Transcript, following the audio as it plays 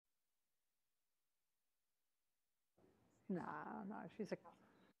No, no, she's a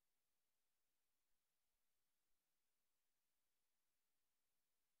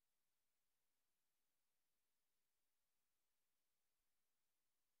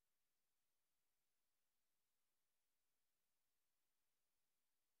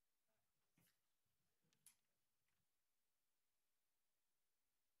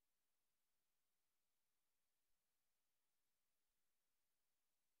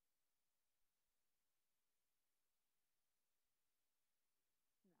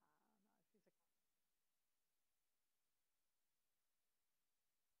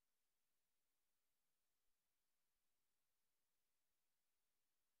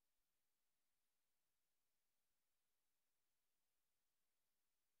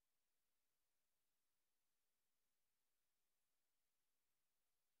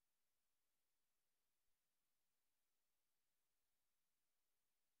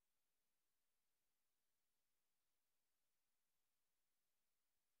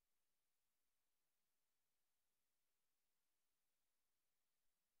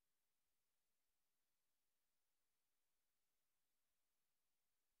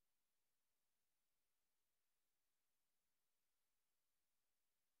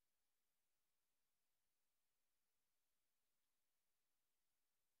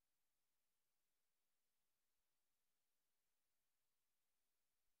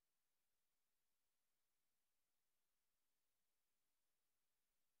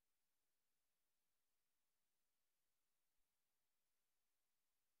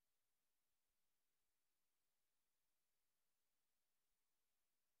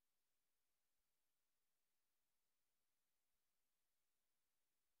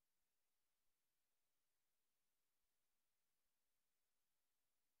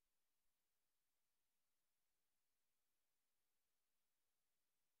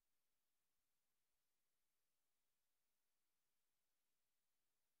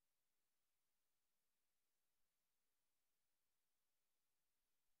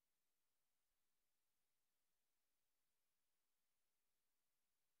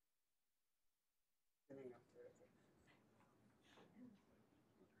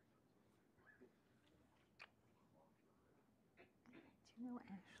do you know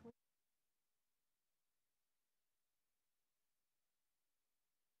Ashley?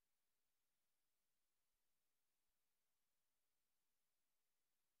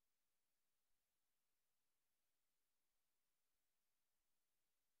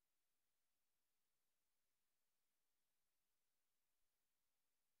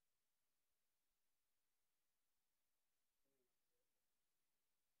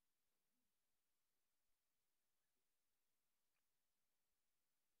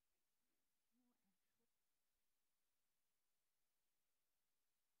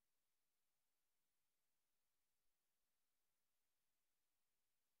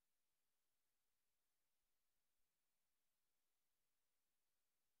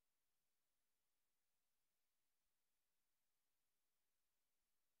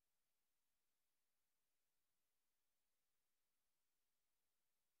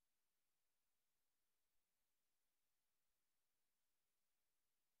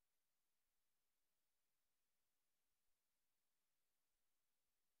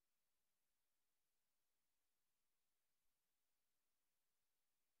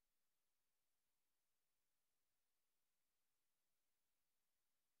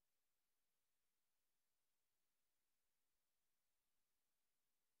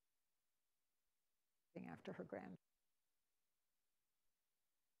 After her grand.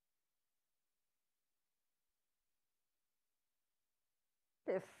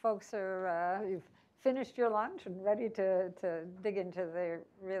 If folks are, you've finished your lunch and ready to dig into the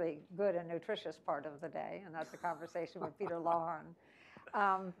really good and nutritious part of the day, and that's a conversation with Peter Laugharn.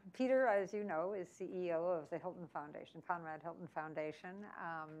 Peter, as you know, is CEO of the Hilton Foundation, Conrad Hilton Foundation,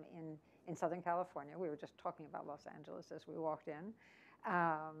 in Southern California. We were just talking about Los Angeles as we walked in.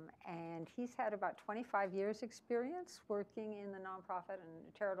 And he's had about 25 years experience working in the nonprofit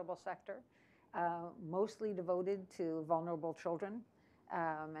and charitable sector, mostly devoted to vulnerable children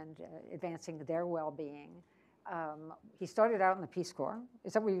and advancing their well-being. He started out in the Peace Corps.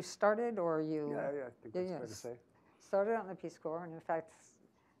 Is that where you started, or you? Yeah, I think that's fair to say. Started out in the Peace Corps, and in fact,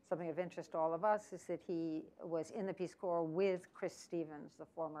 something of interest to all of us is that he was in the Peace Corps with Chris Stevens, the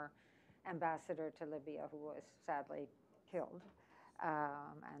former ambassador to Libya, who was sadly killed.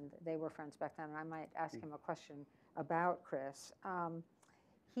 And they were friends back then. And I might ask him a question about Chris.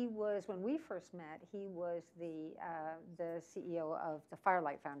 He was, when we first met, he was the CEO of the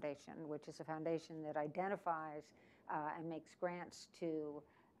Firelight Foundation, which is a foundation that identifies and makes grants to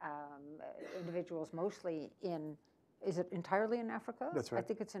individuals mostly in Is it entirely in Africa? That's right. I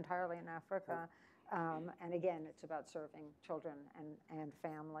think it's entirely in Africa. And again, it's about serving children and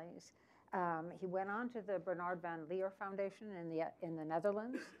families. He went on to the Bernard van Leer Foundation in the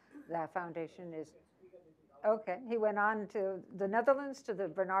Netherlands. That foundation is, okay, he went on to the Netherlands to the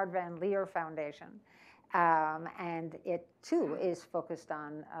Bernard van Leer Foundation. And it too is focused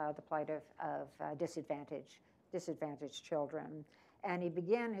on the plight of disadvantaged children. And he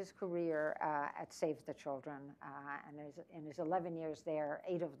began his career at Save the Children. And in his 11 years there,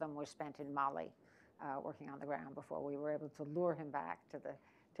 8 of them were spent in Mali, working on the ground before we were able to lure him back to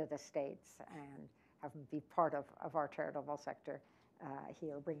the States and have him be part of our charitable sector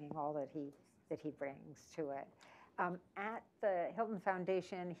here, bringing all that he brings to it. At the Hilton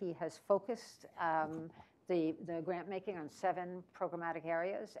Foundation, he has focused the grant making on 7 programmatic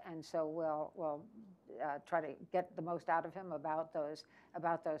areas, and so we'll try to get the most out of him about those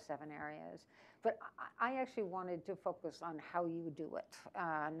 7 areas. But I actually wanted to focus on how you do it,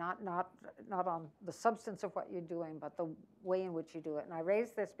 not on the substance of what you're doing, but the way in which you do it. And I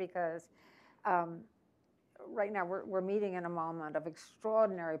raise this because right now we're meeting in a moment of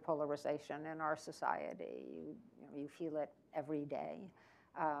extraordinary polarization in our society. You feel it every day.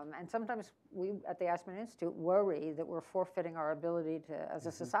 And sometimes we at the Aspen Institute worry that we're forfeiting our ability to, as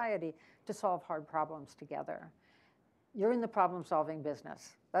a society, to solve hard problems together. You're in the problem-solving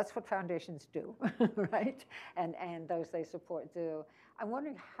business. That's what foundations do, right? And those they support do. I'm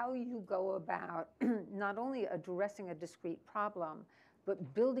wondering how you go about not only addressing a discrete problem,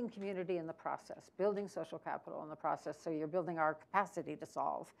 but building community in the process, building social capital in the process, so you're building our capacity to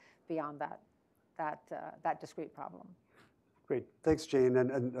solve beyond that discrete problem. Great, thanks, Jane.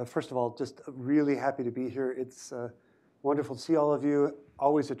 And first of all, just really happy to be here. It's wonderful to see all of you.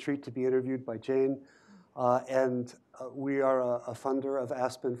 Always a treat to be interviewed by Jane. We are a funder of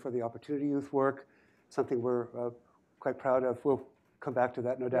Aspen for the Opportunity Youth work, something we're quite proud of. We'll come back to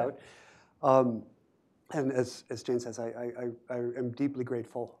that, no doubt. And as Jane says, I am deeply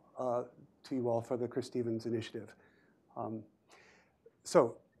grateful to you all for the Chris Stevens initiative.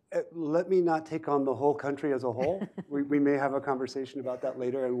 Let me not take on the whole country as a whole. We may have a conversation about that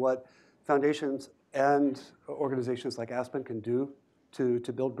later and what foundations and organizations like Aspen can do to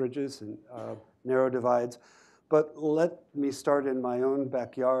build bridges and narrow divides. But let me start in my own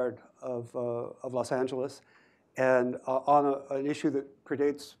backyard of Los Angeles and on an issue that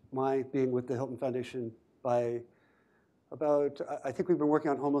predates my being with the Hilton Foundation by about, I think we've been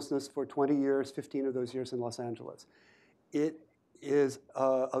working on homelessness for 20 years, 15 of those years in Los Angeles. It is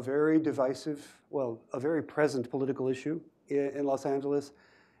a very divisive, a very present political issue in Los Angeles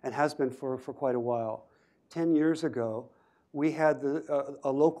and has been for quite a while. 10 years ago, we had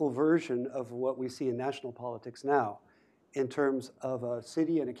a local version of what we see in national politics now in terms of a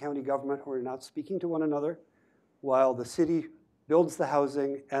city and a county government who are not speaking to one another, while the city builds the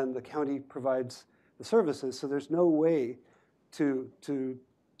housing and the county provides the services. So there's no way to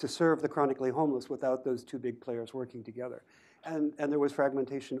serve the chronically homeless without those 2 big players working together. And there was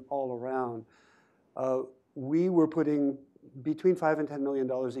fragmentation all around. We were putting between $5 and $10 million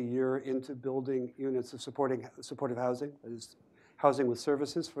a year into building units of supportive housing, that is housing with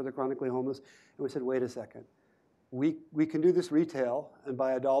services for the chronically homeless. And we said, wait a second. We can do this retail and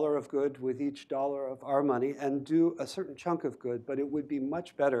buy $1 of good with each dollar of our money and do a certain chunk of good, but it would be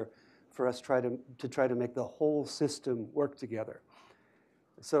much better for us to try to make the whole system work together.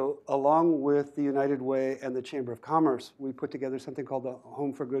 So along with the United Way and the Chamber of Commerce, we put together something called the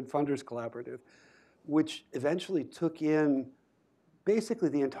Home for Good Funders Collaborative, which eventually took in basically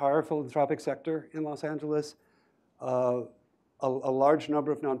the entire philanthropic sector in Los Angeles, a large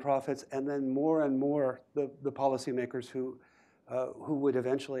number of nonprofits, and then more and more the policymakers who would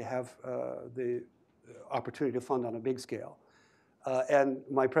eventually have the opportunity to fund on a big scale. And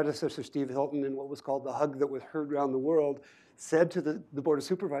my predecessor, Steve Hilton, in what was called the hug that was heard around the world, said to the Board of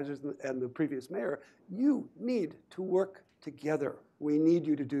Supervisors and the previous mayor, you need to work together. We need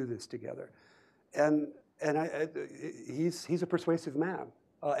you to do this together. And he's a persuasive man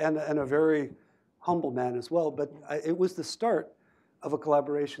and a very humble man as well. But it was the start of a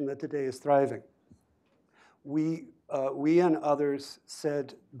collaboration that today is thriving. We and others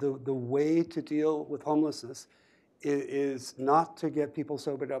said the way to deal with homelessness is not to get people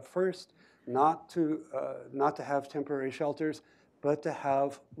sobered up first, not to have temporary shelters, but to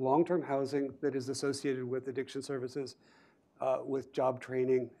have long-term housing that is associated with addiction services, with job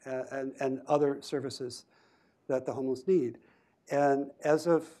training, and other services that the homeless need. And as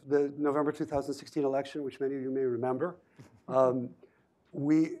of the November 2016 election, which many of you may remember, the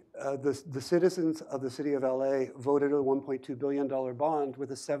citizens of the city of LA voted a $1.2 billion bond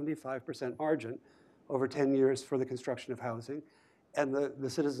with a 75% margin over 10 years for the construction of housing. And the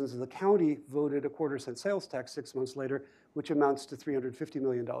citizens of the county voted a quarter-cent sales tax 6 months later, which amounts to $350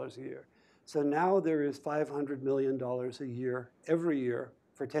 million a year. So now there is $500 million a year, every year,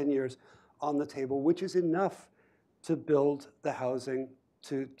 for 10 years on the table, which is enough to build the housing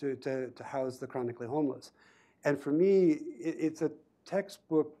to house the chronically homeless. And for me, it's a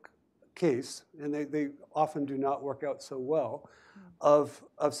textbook case, and they often do not work out so well, of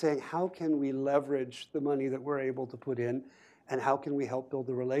saying how can we leverage the money that we're able to put in, and how can we help build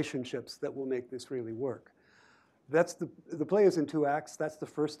the relationships that will make this really work. That's the play is in 2 acts. That's the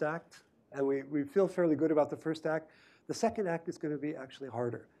first act, and we feel fairly good about the first act. The second act is going to be actually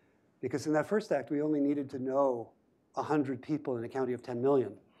harder, because in that first act, we only needed to know 100 people in a county of 10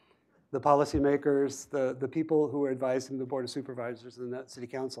 million. The policymakers, the people who are advising the Board of Supervisors and the City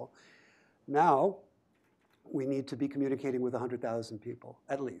Council. Now, we need to be communicating with 100,000 people,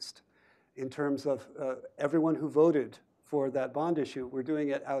 at least. In terms of everyone who voted for that bond issue, we're doing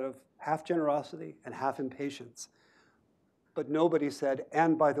it out of half generosity and half impatience. But nobody said,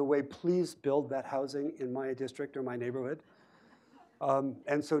 and by the way, please build that housing in my district or my neighborhood.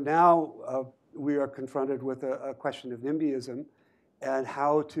 And so now we are confronted with a question of NIMBYism and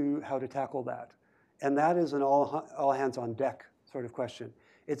how to tackle that. And that is an all hands on deck sort of question.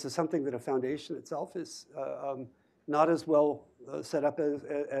 It's something that a foundation itself is not as well set up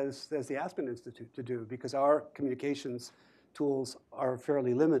as the Aspen Institute to do, because our communications tools are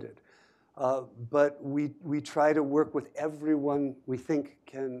fairly limited. But we try to work with everyone we think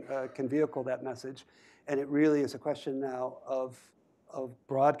can vehicle that message. And it really is a question now of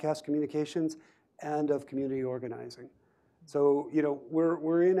broadcast communications and of community organizing. So, you know,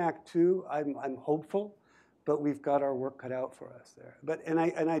 we're in Act 2. I'm hopeful, but we've got our work cut out for us there.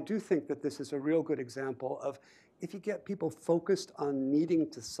 And I do think that this is a real good example of, if you get people focused on needing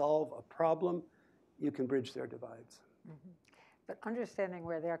to solve a problem, you can bridge their divides. Mm-hmm. But understanding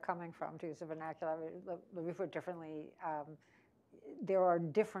where they're coming from, to use a vernacular, let me put it differently, there are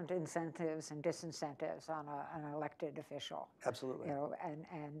different incentives and disincentives on an elected official. Absolutely. You know,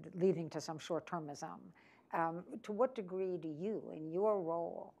 and leading to some short-termism. To what degree do you, in your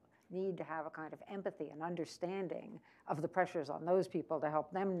role, need to have a kind of empathy and understanding of the pressures on those people to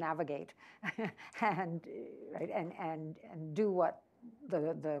help them navigate and do what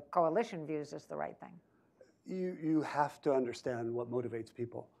the coalition views as the right thing? You have to understand what motivates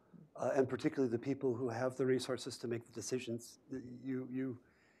people, and particularly the people who have the resources to make the decisions that you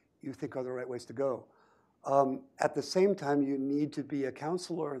think are the right ways to go. At the same time, you need to be a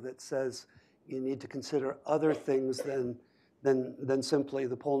counselor that says you need to consider other things than simply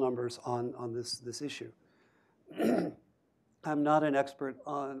the poll numbers on this issue. I'm not an expert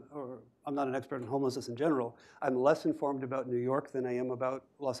on homelessness in general. I'm less informed about New York than I am about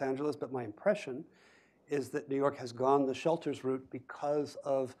Los Angeles, but my impression is that New York has gone the shelters route because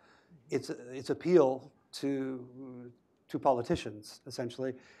of its appeal to politicians,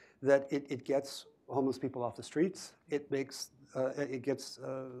 essentially, that it gets homeless people off the streets. It gets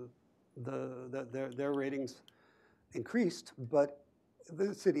their ratings increased, but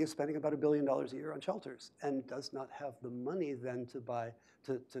the city is spending about $1 billion a year on shelters and does not have the money then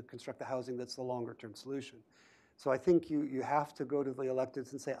to construct the housing that's the longer term solution. So I think you have to go to the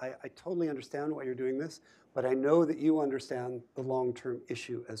electeds and say, I totally understand why you're doing this, but I know that you understand the long-term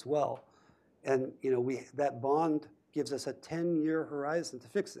issue as well. And you know, that bond gives us a 10-year horizon to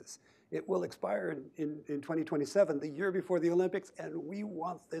fix this. It will expire in 2027, the year before the Olympics, and we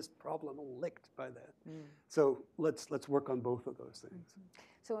want this problem licked by then. So let's work on both of those things.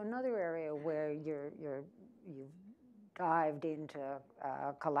 So another area where you've dived into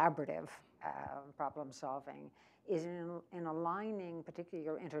collaborative problem solving is in aligning particularly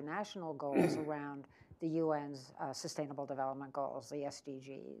your international goals around the UN's Sustainable Development Goals, the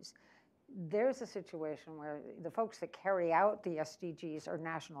SDGs. There's a situation where the folks that carry out the SDGs are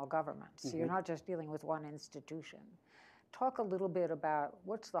national governments. So you're not just dealing with one institution. Talk a little bit about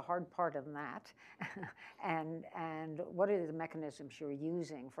what's the hard part of that and what are the mechanisms you're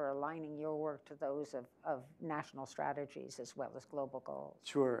using for aligning your work to those of national strategies as well as global goals.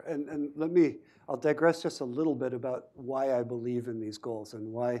 Sure, and I'll digress just a little bit about why I believe in these goals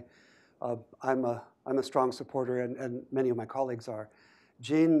and why I'm a strong supporter, and many of my colleagues are.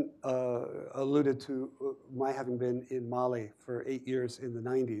 Jane alluded to my having been in Mali for 8 years in the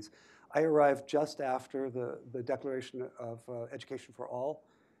 90s. I arrived just after the Declaration of Education for All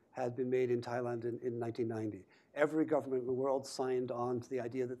had been made in Thailand in 1990. Every government in the world signed on to the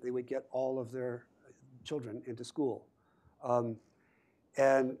idea that they would get all of their children into school.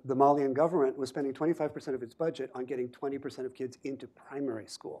 And the Malian government was spending 25% of its budget on getting 20% of kids into primary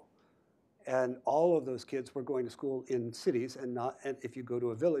school. And all of those kids were going to school in cities, and if you go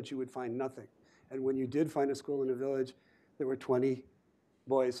to a village, you would find nothing. And when you did find a school in a village, there were 20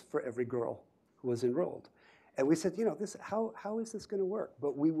 boys for every girl who was enrolled. And we said, how is this going to work?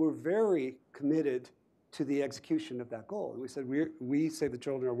 But we were very committed to the execution of that goal. And we said, we Save the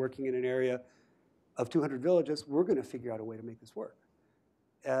Children are working in an area of 200 villages. We're going to figure out a way to make this work.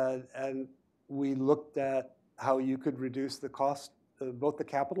 And we looked at how you could reduce the cost, both the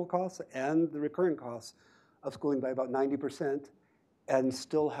capital costs and the recurring costs of schooling by about 90% and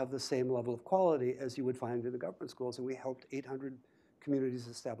still have the same level of quality as you would find in the government schools. And we helped 800 communities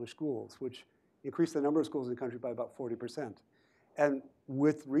establish schools, which increased the number of schools in the country by about 40%. And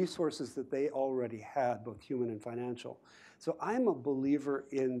with resources that they already had, both human and financial. So I'm a believer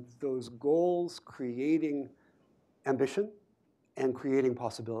in those goals creating ambition and creating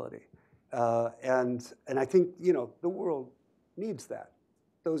possibility. And I think, the world needs that.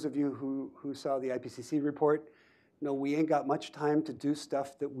 Those of you who saw the IPCC report know we ain't got much time to do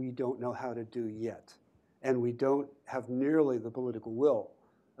stuff that we don't know how to do yet. And we don't have nearly the political will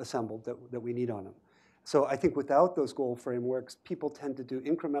assembled that we need on them. So I think without those goal frameworks, people tend to do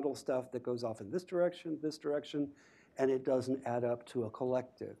incremental stuff that goes off in this direction, and it doesn't add up to a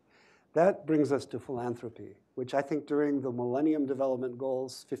collective. That brings us to philanthropy, which I think during the Millennium Development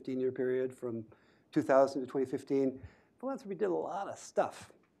Goals, 15-year period from 2000 to 2015, philanthropy did a lot of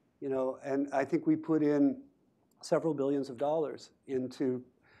stuff, and I think we put in several billions of dollars into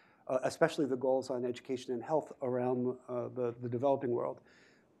especially the goals on education and health around the developing world.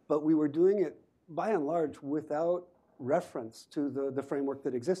 But we were doing it, by and large, without reference to the framework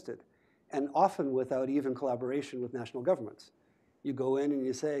that existed, and often without even collaboration with national governments. You go in and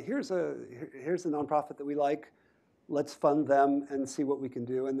you say, here's a nonprofit that we like, let's fund them and see what we can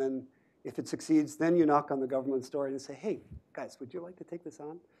do. And then if it succeeds, then you knock on the government's door and say, hey, guys, would you like to take this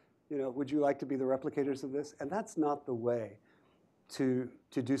on? Would you like to be the replicators of this? And that's not the way to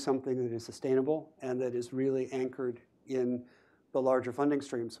do something that is sustainable and that is really anchored in the larger funding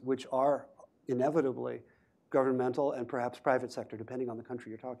streams, which are inevitably governmental and perhaps private sector, depending on the country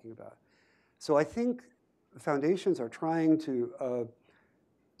you're talking about. So I think foundations are trying to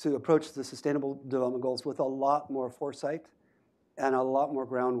approach the Sustainable Development Goals with a lot more foresight and a lot more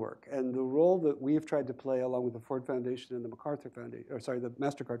groundwork. And the role that we've tried to play, along with the Ford Foundation and the the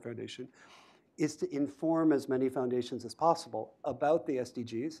MasterCard Foundation, is to inform as many foundations as possible about the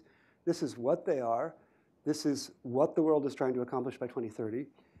SDGs. This is what they are. This is what the world is trying to accomplish by 2030.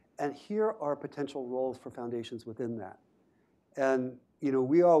 And here are potential roles for foundations within that. And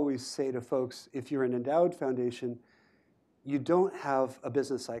we always say to folks, if you're an endowed foundation, you don't have a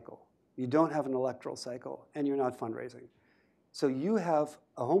business cycle. You don't have an electoral cycle, and you're not fundraising. So you have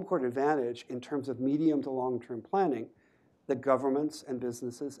a home court advantage in terms of medium to long-term planning that governments and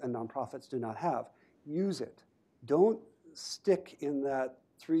businesses and nonprofits do not have. Use it. Don't stick in that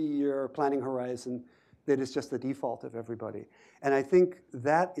 3-year planning horizon that is just the default of everybody. And I think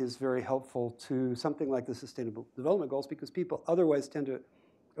that is very helpful to something like the Sustainable Development Goals, because people otherwise tend to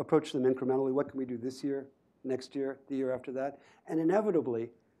approach them incrementally. What can we do this year, next year, the year after that? And inevitably,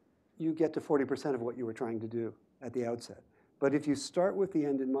 you get to 40% of what you were trying to do at the outset. But if you start with the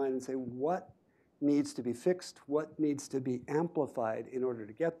end in mind and say, what needs to be fixed, what needs to be amplified in order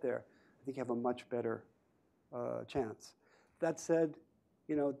to get there, I think you have a much better chance. That said,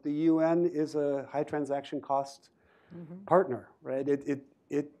 the UN is a high transaction cost partner, right?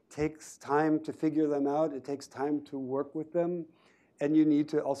 It takes time to figure them out. It takes time to work with them. And you need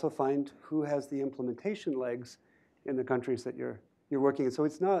to also find who has the implementation legs in the countries that you're working in. So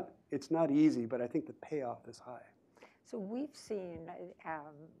it's not easy, but I think the payoff is high. So we've seen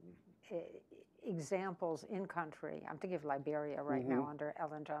examples in country. I'm thinking of Liberia right now under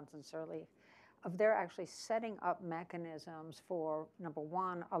Ellen Johnson Sirleaf, of they're actually setting up mechanisms for, number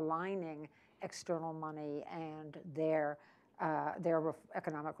one, aligning external money and their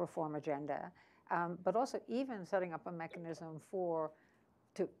economic reform agenda, but also even setting up a mechanism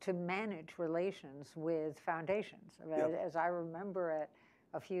to manage relations with foundations. Yep. As I remember it,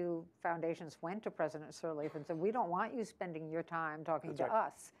 a few foundations went to President Sirleaf and said, we don't want you spending your time talking to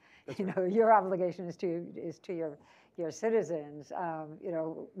us. Your obligation is to your citizens.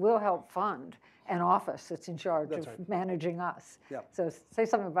 We'll help fund an office that's in charge of managing us. Yep. So say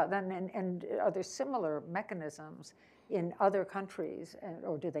something about that. And are there similar mechanisms in other countries,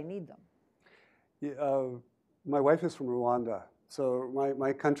 or do they need them? Yeah, my wife is from Rwanda. So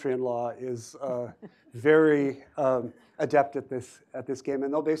my country-in-law is very adept at this game,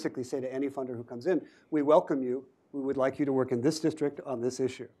 and they'll basically say to any funder who comes in, "We welcome you. We would like you to work in this district on this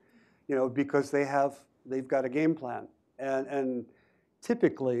issue," because they've got a game plan, and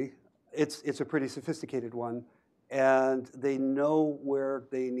typically it's a pretty sophisticated one, and they know where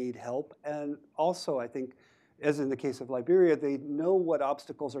they need help. And also, I think, as in the case of Liberia, they know what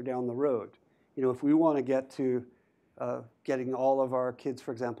obstacles are down the road. You know, if we want to get to getting all of our kids,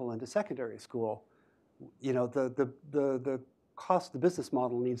 for example, into secondary school, you know, the cost, the business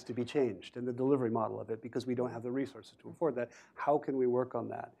model needs to be changed, and the delivery model of it, because we don't have the resources to afford that. How can we work on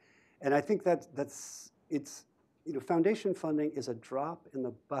that? And I think it's, you know, foundation funding is a drop in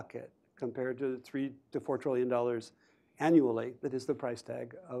the bucket compared to $3 to $4 trillion annually that is the price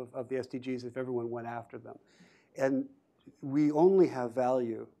tag of the SDGs if everyone went after them. And we only have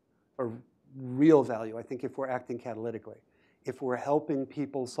value, or real value, I think, if we're acting catalytically. If we're helping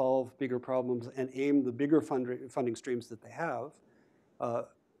people solve bigger problems and aim the bigger funding streams that they have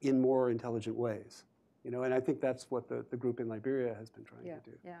in more intelligent ways. You know, and I think that's what the group in Liberia has been trying to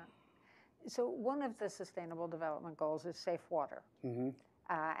do. Yeah. So one of the Sustainable Development Goals is safe water. Mm-hmm.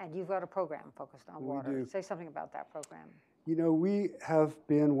 And you've got a program focused on water. Do. Say something about that program. You know, we have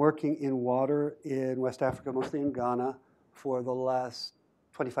been working in water in West Africa, mostly in Ghana, for the last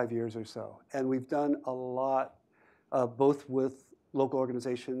 25 years or so. And we've done a lot, both with local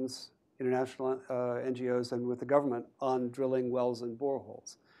organizations, international NGOs, and with the government on drilling wells and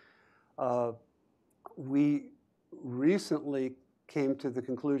boreholes. We recently came to the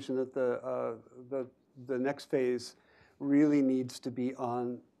conclusion that the next phase really needs to be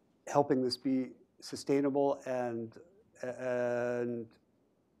on helping this be sustainable and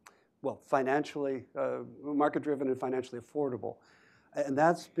well, financially, market-driven and financially affordable. And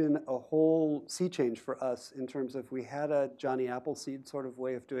that's been a whole sea change for us in terms of, we had a Johnny Appleseed sort of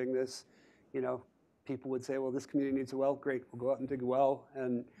way of doing this. You know, people would say, well, this community needs a well, great, we'll go out and dig a well.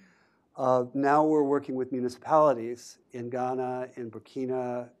 And now we're working with municipalities in Ghana, in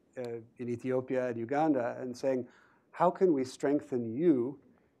Burkina, in Ethiopia, and Uganda, and saying, how can we strengthen you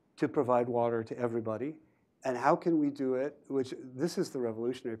to provide water to everybody? And how can we do it, which this is the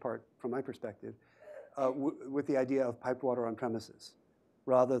revolutionary part from my perspective, with the idea of piped water on premises,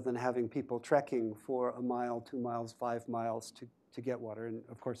 rather than having people trekking for a mile, 2 miles, 5 miles to get water. And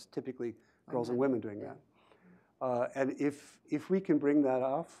of course, typically girls and women doing that. And if we can bring that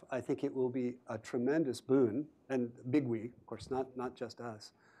off, I think it will be a tremendous boon, and big we, of course, not just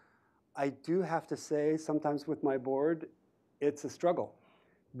us. I do have to say, sometimes with my board, it's a struggle,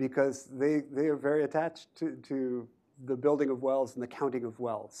 because they are very attached to the building of wells and the counting of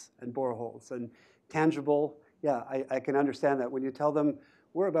wells and boreholes. And tangible, yeah, I can understand that. When you tell them,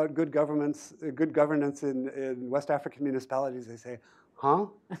 we're about good governance in West African municipalities, they say, huh?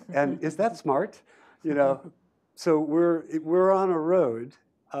 And is that smart? You know, so we're on a road.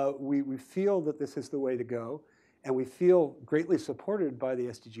 We feel that this is the way to go, and we feel greatly supported by the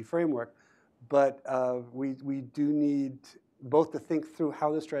SDG framework, but we do need both to think through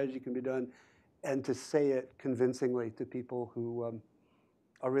how the strategy can be done and to say it convincingly to people who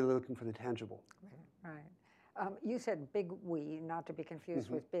are really looking for the tangible. Right. You said big we, not to be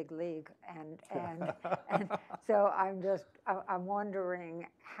confused with big league, and so I'm wondering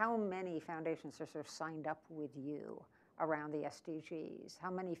how many foundations are sort of signed up with you around the SDGs.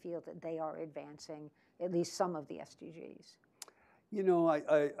 How many feel that they are advancing at least some of the SDGs? You know,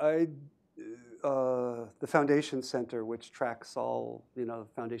 the Foundation Center, which tracks all, you know,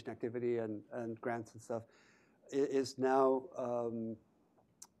 foundation activity and grants and stuff, is now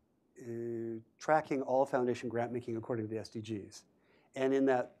tracking all foundation grant making according to the SDGs. And in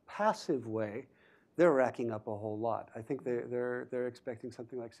that passive way, they're racking up a whole lot. I think they're expecting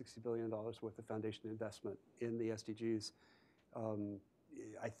something like $60 billion worth of foundation investment in the SDGs,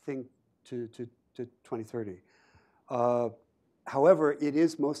 I think to 2030. However, it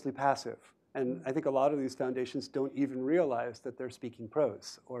is mostly passive. And I think a lot of these foundations don't even realize that they're speaking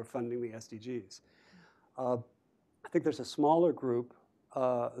prose or funding the SDGs. I think there's a smaller group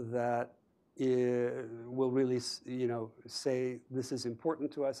that will really, you know, say this is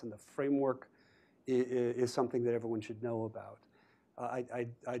important to us, and the framework is something that everyone should know about.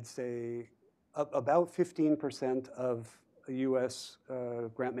 I'd say about 15% of U.S.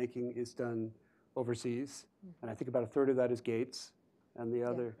 grant making is done overseas, and I think about a third of that is Gates, and the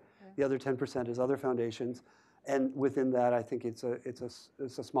other 10% is other foundations. And within that, I think it's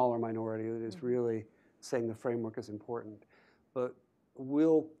a smaller minority that is really saying the framework is important. But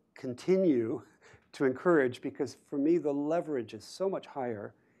we'll continue to encourage, because for me, the leverage is so much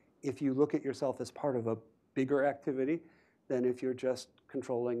higher if you look at yourself as part of a bigger activity than if you're just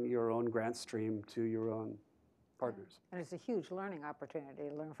controlling your own grant stream to your own partners. And it's a huge learning opportunity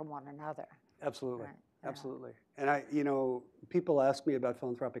to learn from one another. Absolutely. Right. Absolutely. And you know, people ask me about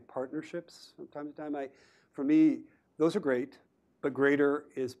philanthropic partnerships from time to time. For me, those are great. but greater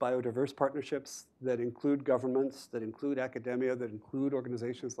is biodiverse partnerships that include governments, that include academia, that include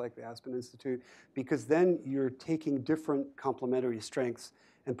organizations like the Aspen Institute, because then you're taking different complementary strengths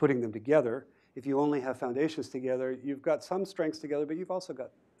and putting them together. If you only have foundations together, you've got some strengths together, but you've also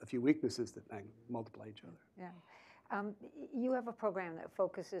got a few weaknesses that multiply each other. Yeah. You have a program that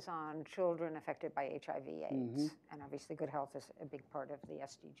focuses on children affected by HIV/AIDS, and obviously good health is a big part of the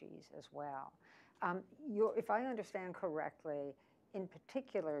SDGs as well. If I understand correctly, in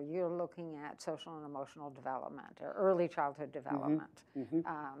particular, you're looking at social and emotional development or early childhood development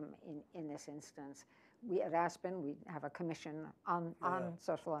in this instance. We at Aspen, we have a commission on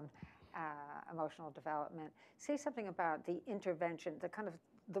social and emotional development. Say something about the intervention, the kind of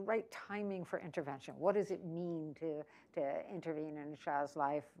the right timing for intervention. What does it mean to intervene in a child's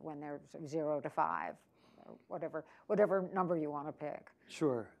life when they're 0 to 5, or whatever number you want to pick?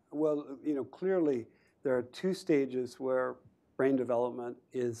 Sure. Well, clearly there are 2 stages where brain development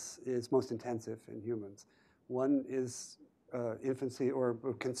is most intensive in humans. One is infancy or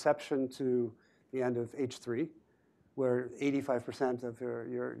conception to the end of age 3, where 85% of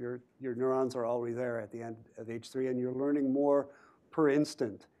your neurons are already there at the end of age 3, and you're learning more per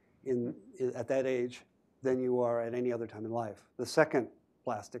instant at that age than you are at any other time in life. The second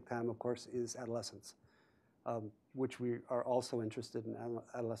plastic time, of course, is adolescence, which we are also interested in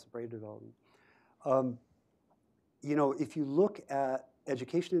adolescent brain development. If you look at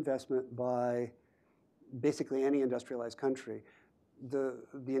education investment by basically any industrialized country, the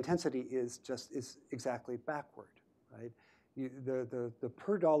intensity is exactly backward, right? The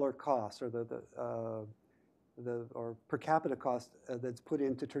per dollar cost, or the per capita cost that's put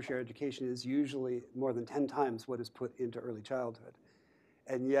into tertiary education is usually more than 10 times what is put into early childhood.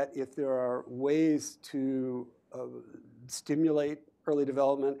 And yet, if there are ways to stimulate early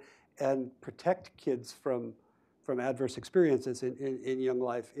development and protect kids from adverse experiences in young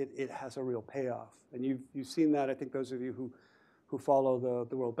life, it has a real payoff. And you've seen that. I think those of you who follow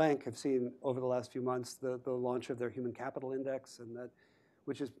the World Bank have seen over the last few months the launch of their Human Capital Index,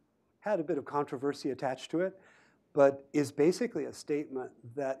 which has had a bit of controversy attached to it, but is basically a statement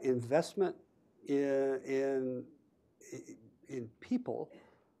that investment in people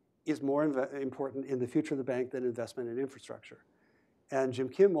is more important in the future of the bank than investment in infrastructure. And Jim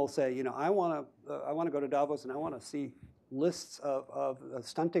Kim will say, I want to go to Davos and I want to see lists of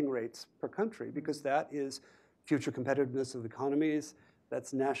stunting rates per country, because that is future competitiveness of economies,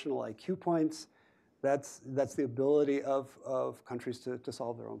 that's national IQ points, that's the ability of countries to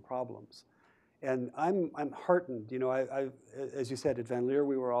solve their own problems. And I'm heartened. As you said, at Van Leer,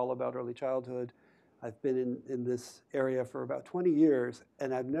 we were all about early childhood. I've been in this area for about 20 years,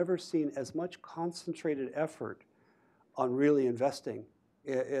 and I've never seen as much concentrated effort on really investing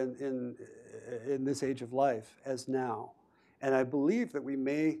in this age of life as now. And I believe that we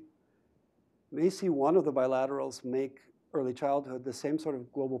may see one of the bilaterals make early childhood the same sort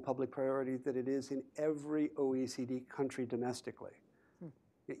of global public priority that it is in every OECD country domestically.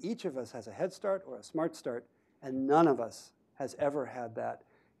 Each of us has a head start or a smart start, and none of us has ever had that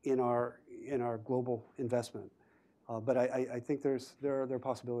in our global investment. But I think there are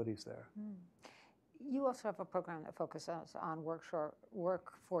possibilities there. You also have a program that focuses on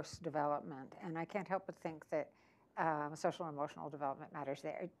workforce development, and I can't help but think that social and emotional development matters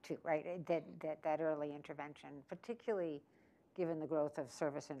there too, right? That early intervention, particularly given the growth of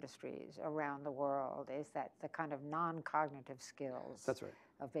service industries around the world, is that the kind of non-cognitive skills. That's right.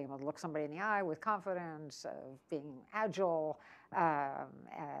 Of being able to look somebody in the eye with confidence, of being agile,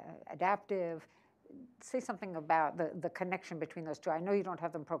 adaptive. Say something about the connection between those 2. I know you don't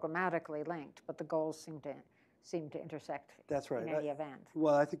have them programmatically linked, but the goals seem to intersect. That's right. In any event.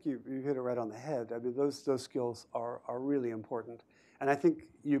 Well, I think you hit it right on the head. I mean, those skills are really important. And I think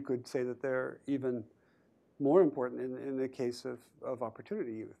you could say that they're even more important in the case of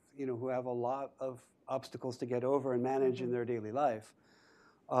opportunity youth, who have a lot of obstacles to get over and manage in their daily life.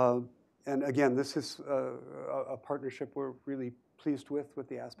 And again, this is a partnership we're really pleased with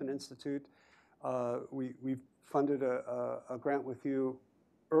the Aspen Institute. We've funded a grant with you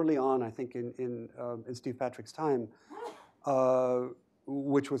early on, I think, in Steve Patrick's time,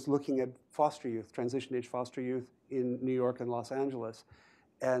 which was looking at foster youth, transition-age foster youth in New York and Los Angeles,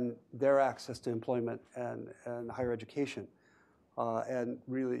 and their access to employment and higher education. And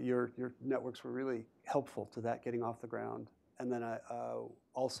really, your networks were really helpful to that getting off the ground. And then I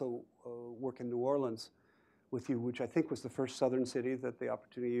also work in New Orleans with you, which I think was the first southern city that the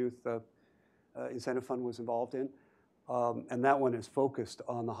Opportunity Youth Incentive Fund was involved in. And that one is focused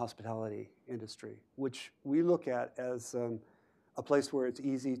on the hospitality industry, which we look at as a place where it's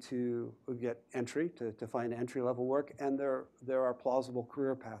easy to get entry, to find entry-level work, and there are plausible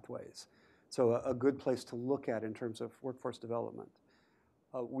career pathways. So a good place to look at in terms of workforce development.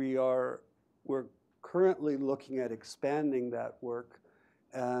 We're currently looking at expanding that work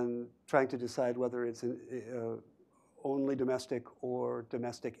and trying to decide whether it's only domestic or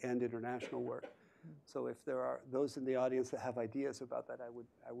domestic and international work. So if there are those in the audience that have ideas about that, I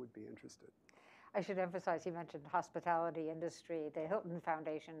would be interested. I should emphasize, you mentioned hospitality industry. The Hilton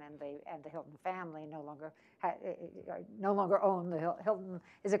Foundation and the Hilton family no longer own the Hilton.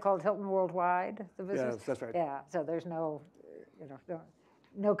 Is it called Hilton Worldwide? The business? Yes, that's right. Yeah. So there's no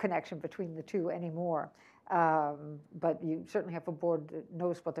connection between the two anymore. But you certainly have a board that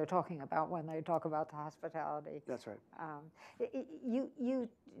knows what they're talking about when they talk about the hospitality. That's right. You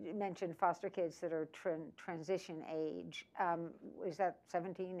mentioned foster kids that are transition age. Is that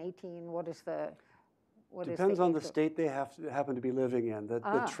 17, 18? What is the Depends on the state they happen to be living in.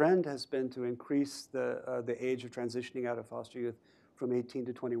 The trend has been to increase the age of transitioning out of foster youth from 18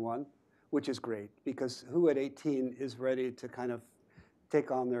 to 21, which is great, because who at 18 is ready to kind of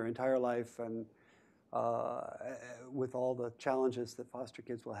take on their entire life and with all the challenges that foster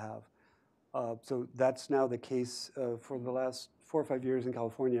kids will have. So that's now the case for the last 4 or 5 years in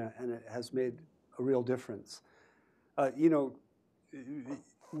California, and it has made a real difference.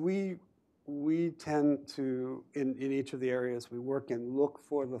 We tend to, in each of the areas we work in, look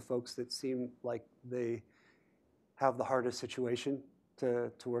for the folks that seem like they have the hardest situation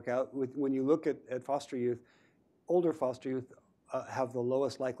to work out. When you look at foster youth, older foster youth have the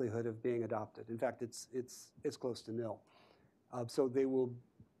lowest likelihood of being adopted. In fact, it's close to nil. So they will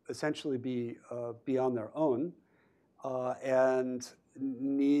essentially be on their own and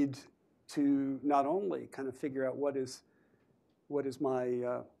need to not only kind of figure out what is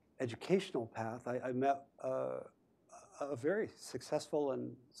my educational path. I met a very successful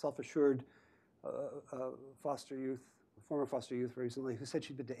and self-assured former foster youth recently, who said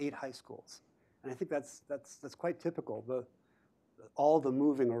she'd been to 8 high schools, and I think that's quite typical. All the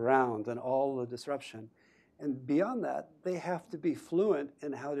moving around and all the disruption. And beyond that, they have to be fluent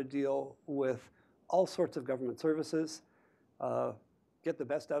in how to deal with all sorts of government services, get the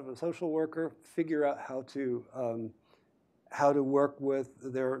best out of a social worker, figure out how to work with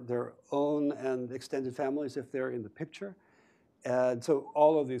their own and extended families if they're in the picture. And so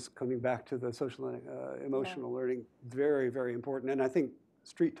all of these, coming back to the social and emotional learning, very, very important. And I think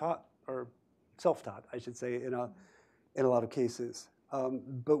street taught, or self-taught, I should say, in a lot of cases.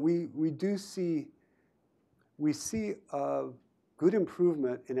 But we see good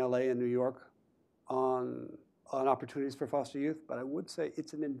improvement in LA and New York on opportunities for foster youth, but I would say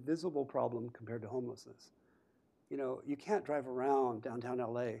it's an invisible problem compared to homelessness. You can't drive around downtown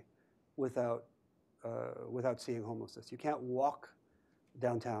LA without seeing homelessness. You can't walk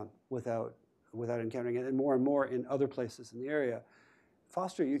downtown without encountering it, and more in other places in the area.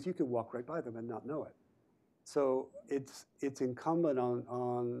 Foster youth, you could walk right by them and not know it. So it's incumbent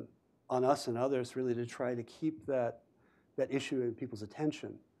on us and others really to try to keep that issue in people's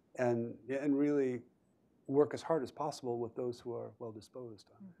attention and really work as hard as possible with those who are well disposed.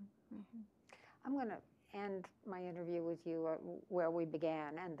 Mm-hmm. Mm-hmm. I'm going to end my interview with you where we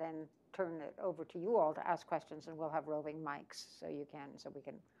began, and then turn it over to you all to ask questions, and we'll have roving mics so we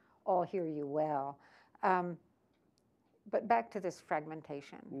can all hear you well. But back to this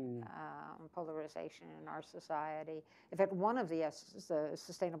fragmentation, polarization in our society. In fact, one of the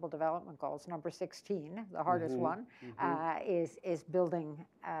Sustainable Development Goals, number 16, the hardest one, is building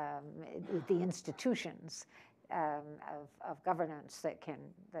the institutions of governance that can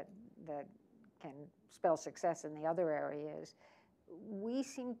spell success in the other areas. We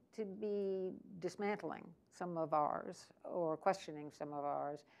seem to be dismantling some of ours, or questioning some of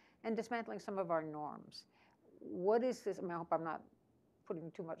ours, and dismantling some of our norms. What is this? I hope I'm not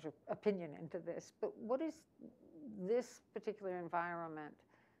putting too much opinion into this, but what does this particular environment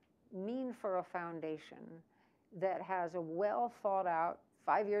mean for a foundation that has a well thought out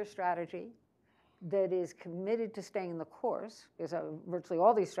 5-year strategy, that is committed to staying the course? Because virtually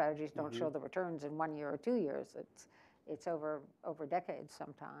all these strategies don't show the returns in 1 year or 2 years. It's over decades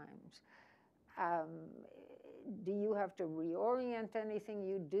sometimes. Do you have to reorient anything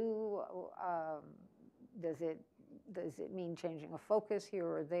you do? Does it mean changing a focus here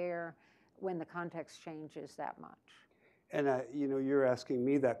or there when the context changes that much? And you're asking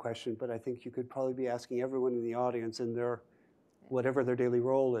me that question, but I think you could probably be asking everyone in the audience in their whatever their daily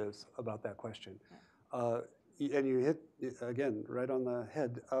role is about that question. And you hit again right on the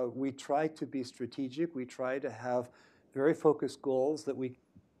head. We try to be strategic. We try to have very focused goals that we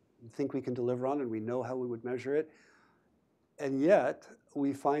think we can deliver on, and we know how we would measure it. And yet,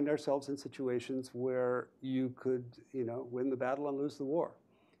 we find ourselves in situations where you could, win the battle and lose the war.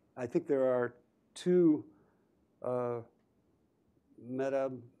 I think there are two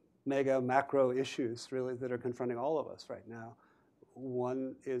mega, macro issues, really, that are confronting all of us right now.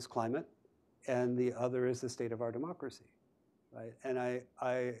 One is climate, and the other is the state of our democracy, right? And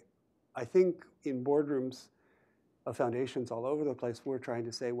I think in boardrooms of foundations all over the place, we're trying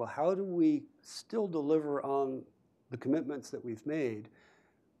to say, well, how do we still deliver on the commitments that we've made,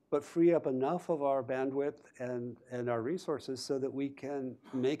 but free up enough of our bandwidth and our resources so that we can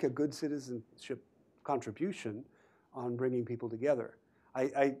make a good citizenship contribution on bringing people together?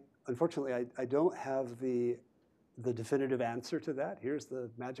 Unfortunately, I don't have the definitive answer to that. Here's the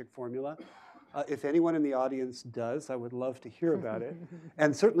magic formula. If anyone in the audience does, I would love to hear about it.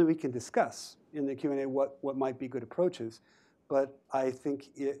 And certainly we can discuss in the Q&A what might be good approaches. But I think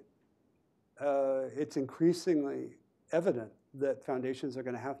it's increasingly evident that foundations are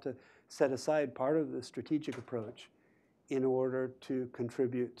going to have to set aside part of the strategic approach in order to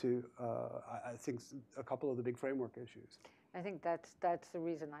contribute to, I think, a couple of the big framework issues. I think that's the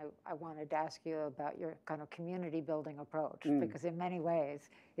reason I wanted to ask you about your kind of community building approach, because in many ways,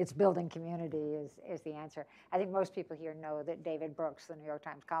 it's building community is the answer. I think most people here know that David Brooks, the New York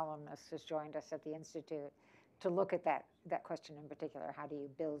Times columnist, has joined us at the Institute to look at that question in particular. How do you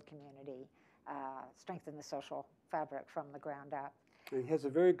build community, strengthen the social fabric from the ground up? And he has a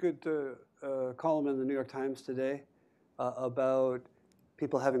very good column in the New York Times today about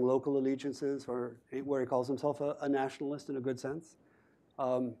people having local allegiances, or where he calls himself a nationalist in a good sense.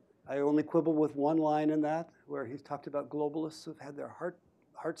 I only quibble with one line in that, where he's talked about globalists who've had their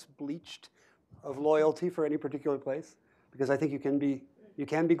hearts bleached of loyalty for any particular place, because I think you can be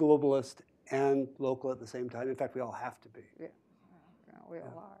globalist and local at the same time. In fact, we all have to be. Yeah, we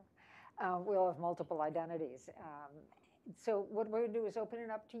all are. We all have multiple identities. So what we're going to do is open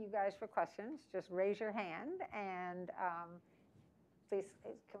it up to you guys for questions. Just raise your hand, and please,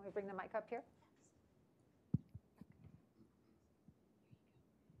 can we bring the mic up here?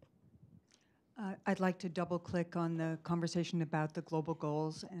 I'd like to double click on the conversation about the global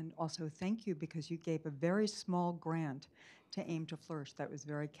goals, and also thank you because you gave a very small grant to Aim to Flourish that was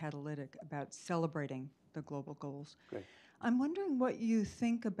very catalytic about celebrating the global goals. Great. I'm wondering what you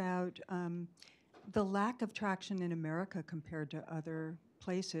think about the lack of traction in America compared to other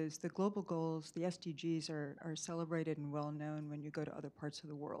places. The global goals, the SDGs, are celebrated and well known when you go to other parts of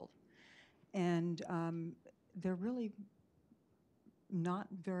the world. And they're really not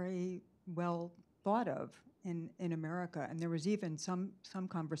very well thought of in America. And there was even some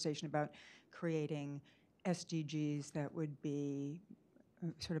conversation about creating SDGs that would be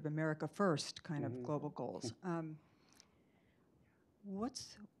sort of America first kind of global goals.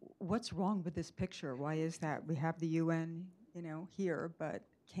 What's wrong with this picture? Why is that? We have the UN, here, but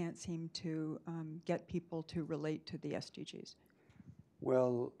can't seem to get people to relate to the SDGs.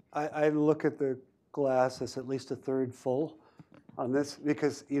 Well, I look at the glass as at least a third full on this,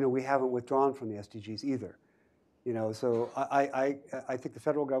 because we haven't withdrawn from the SDGs either. So I think the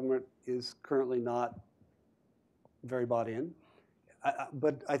federal government is currently not very bought in.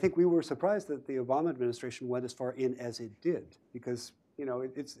 But I think we were surprised that the Obama administration went as far in as it did, because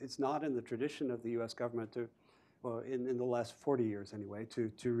it's not in the tradition of the U.S. government to, well, in the last 40 years anyway,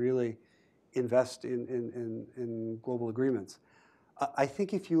 to really invest in global agreements. I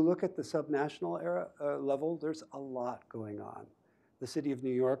think if you look at the subnational era level, there's a lot going on. The city of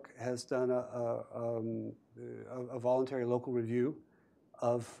New York has done a voluntary local review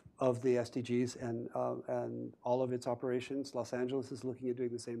of the SDGs and all of its operations. Los Angeles is looking at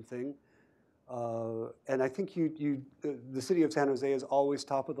doing the same thing. And I think the city of San Jose is always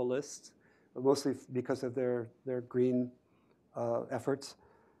top of the list, mostly because of their green efforts.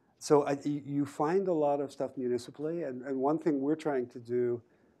 So you find a lot of stuff municipally, and one thing we're trying to do,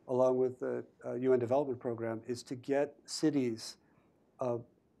 along with the UN Development Program, is to get cities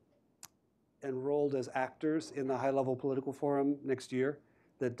enrolled as actors in the high-level political forum next year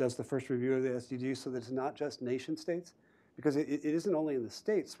that does the first review of the SDGs, so that it's not just nation states, because it isn't only in the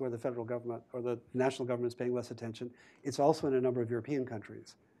states where the federal government or the national government is paying less attention, it's also in a number of European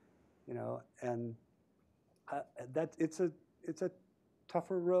countries, and it's a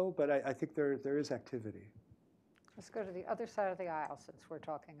tougher row, but I think there is activity. Let's go to the other side of the aisle since we're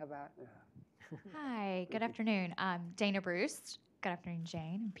talking about. Yeah. Hi, good afternoon. I'm Dana Bruce. Good afternoon,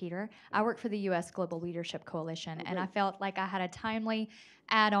 Jane and Peter. I work for the U.S. Global Leadership Coalition, and I felt like I had a timely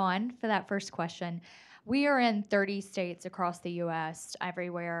add-on for that first question. We are in 30 states across the U.S.,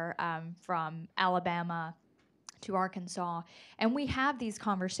 everywhere from Alabama to Arkansas, and we have these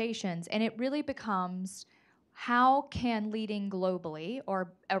conversations, and it really becomes, how can leading globally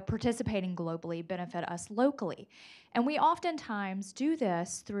or participating globally benefit us locally? And we oftentimes do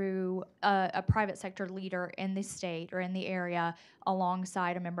this through a private sector leader in the state or in the area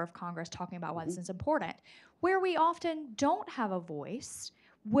alongside a member of Congress talking about why this is important. Where we often don't have a voice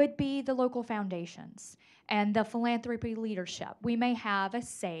would be the local foundations and the philanthropy leadership. We may have a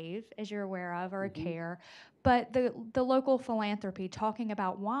SAVE, as you're aware of, or a CARE, but the local philanthropy talking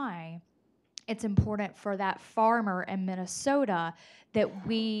about why it's important for that farmer in Minnesota that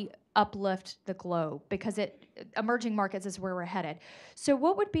we uplift the globe, because emerging markets is where we're headed. So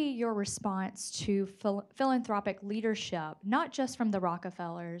what would be your response to philanthropic leadership, not just from the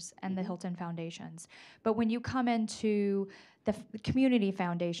Rockefellers and the Hilton foundations, but when you come into the community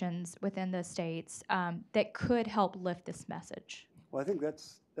foundations within the states that could help lift this message? Well, I think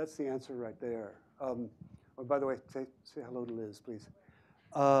that's the answer right there. Oh, by the way, say hello to Liz, please.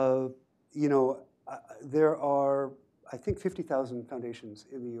 You know, there are, I think, 50,000 foundations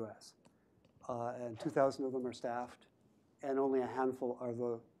in the U.S., and 2,000 of them are staffed, and only a handful are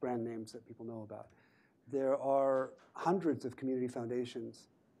the brand names that people know about. There are hundreds of community foundations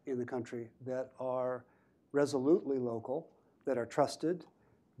in the country that are resolutely local, that are trusted,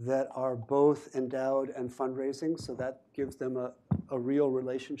 that are both endowed and fundraising, so that gives them a real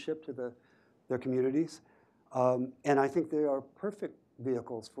relationship to their communities. And I think they are perfect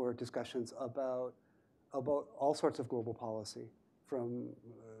vehicles for discussions about all sorts of global policy, from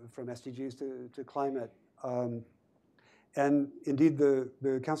SDGs to climate. And indeed,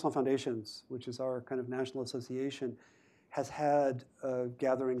 the Council on Foundations, which is our kind of national association, has had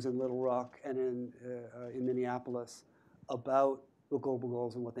gatherings in Little Rock and in Minneapolis about the global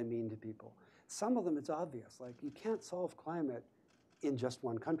goals and what they mean to people. Some of them, it's obvious, like you can't solve climate in just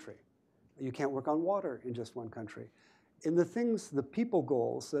one country. You can't work on water in just one country. In the people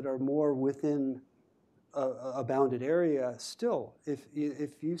goals that are more within a bounded area, still, if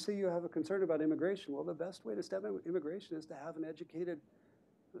you say you have a concern about immigration, well, the best way to stop immigration is to have an educated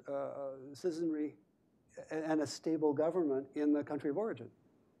citizenry and a stable government in the country of origin.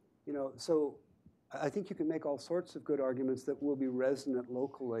 You know, so I think you can make all sorts of good arguments that will be resonant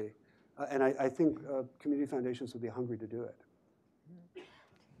locally, and I think community foundations would be hungry to do it.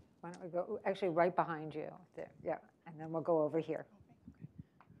 Why don't we go, actually right behind you there, yeah, and then we'll go over here.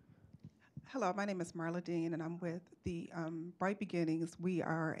 Hello, my name is Marla Dean, and I'm with the Bright Beginnings. We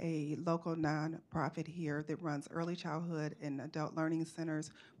are a local nonprofit here that runs early childhood and adult learning centers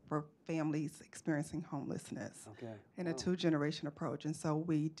for families experiencing homelessness, in a two-generation approach. And so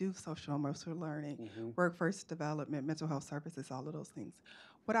we do social emotional learning, workforce development, mental health services, all of those things.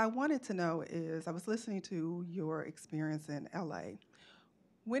 What I wanted to know is, I was listening to your experience in LA.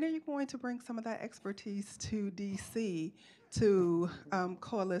 When are you going to bring some of that expertise to DC to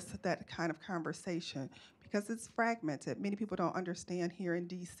coalesce that kind of conversation? Because it's fragmented. Many people don't understand here in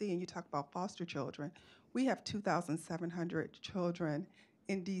DC, and you talk about foster children. We have 2,700 children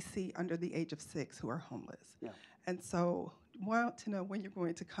in DC under the age of 6 who are homeless. Yeah. And so I want to know when you're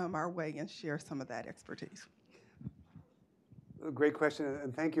going to come our way and share some of that expertise. Great question,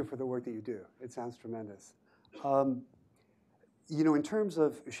 and thank you for the work that you do. It sounds tremendous. You know, in terms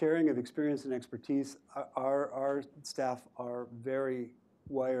of sharing of experience and expertise, our staff are very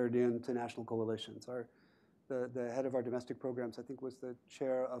wired into national coalitions. The head of our domestic programs, I think, was the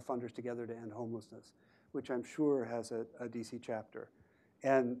chair of Funders Together to End Homelessness, which I'm sure has a DC chapter.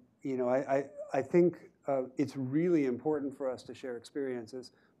 And you know, I think it's really important for us to share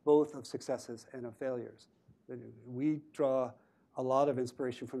experiences, both of successes and of failures. We draw a lot of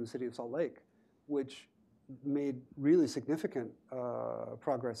inspiration from the city of Salt Lake, which made really significant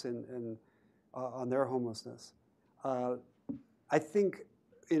progress on their homelessness. I think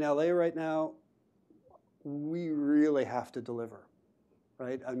in LA right now, we really have to deliver,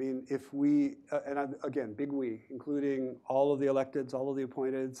 right? I mean, if we, again, big we, including all of the electeds, all of the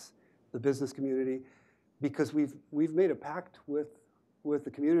appointeds, the business community, because we've made a pact with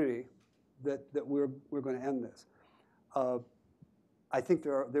the community that we're going to end this. I think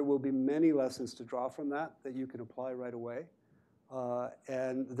there will be many lessons to draw from that you can apply right away.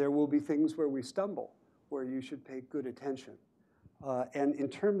 And there will be things where we stumble, where you should pay good attention. And in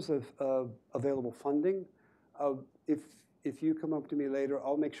terms of available funding, if you come up to me later,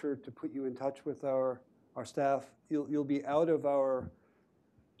 I'll make sure to put you in touch with our staff. You'll be out of our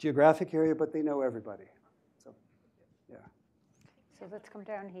geographic area, but they know everybody. So, yeah. So let's come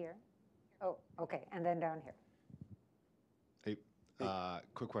down here. Oh, okay, and then down here. Hey,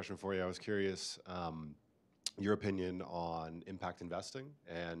 quick question for you. I was curious your opinion on impact investing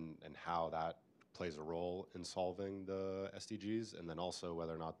and how that plays a role in solving the SDGs, and then also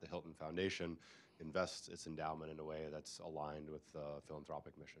whether or not the Hilton Foundation invest its endowment in a way that's aligned with the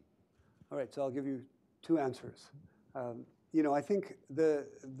philanthropic mission? All right, so I'll give you two answers. I think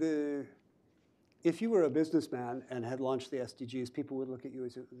if you were a businessman and had launched the SDGs, people would look at you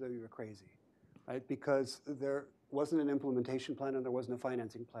as though you were crazy, right? Because there wasn't an implementation plan and there wasn't a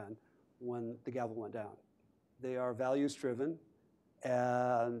financing plan when the gavel went down. They are values-driven,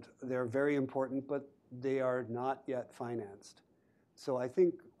 and they're very important, but they are not yet financed. So I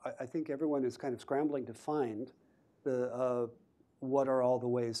think everyone is kind of scrambling to find what are all the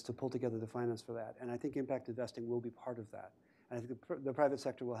ways to pull together the finance for that. And I think impact investing will be part of that. And I think the private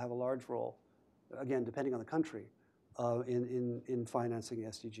sector will have a large role, again, depending on the country, in financing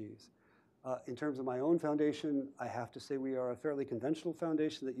SDGs. In terms of my own foundation, I have to say we are a fairly conventional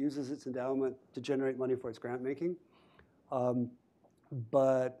foundation that uses its endowment to generate money for its grant making.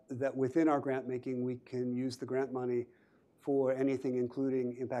 But that within our grant making, we can use the grant money for anything,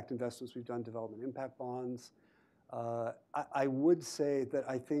 including impact investments. We've done development impact bonds. I would say that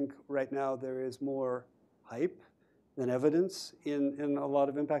I think right now there is more hype than evidence in a lot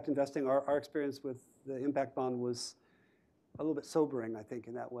of impact investing. Our experience with the impact bond was a little bit sobering, I think,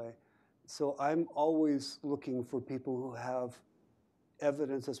 in that way. So I'm always looking for people who have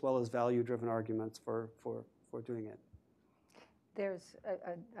evidence as well as value-driven arguments for doing it. There's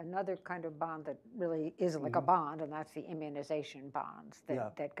another kind of bond that really is like a bond, and that's the immunization bonds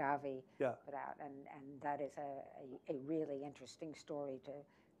that Gavi put out, and that is a really interesting story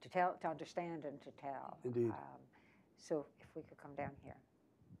to tell, to understand, and to tell. Indeed. So if we could come down here,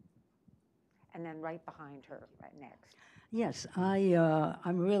 and then right behind her, right next. Yes,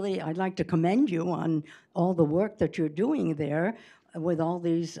 I'd like to commend you on all the work that you're doing there with all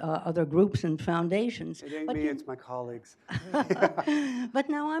these other groups and foundations. It ain't me, it's my colleagues. But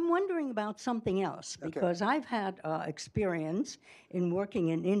now I'm wondering about something else, because I've had experience in working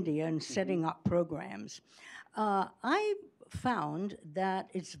in India and setting up programs. I found that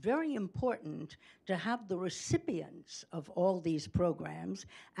it's very important to have the recipients of all these programs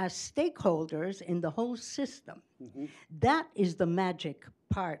as stakeholders in the whole system. That is the magic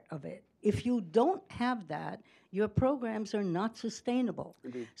part of it. If you don't have that, your programs are not sustainable.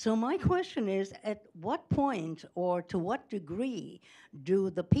 Indeed. So my question is, at what point or to what degree do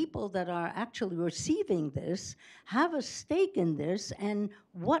the people that are actually receiving this have a stake in this, and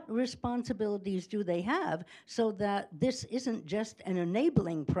what responsibilities do they have so that this isn't just an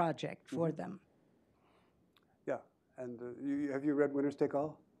enabling project for them? Yeah, and have you read Winners Take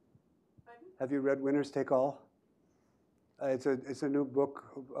All? Pardon? Have you read Winners Take All? It's a new book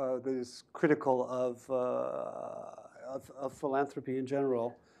that is critical of philanthropy in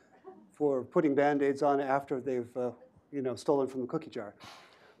general, for putting Band-Aids on after they've stolen from the cookie jar.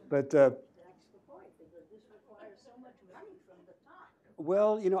 But that's the point, because this requires so much money from the top.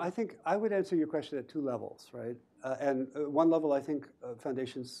 Well, I think I would answer your question at two levels, right? And one level, I think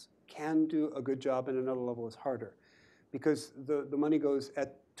foundations can do a good job, and another level is harder, because the money goes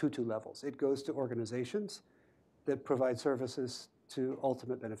at two levels. It goes to organizations that provide services to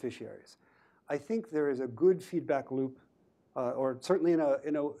ultimate beneficiaries. I think there is a good feedback loop, or certainly in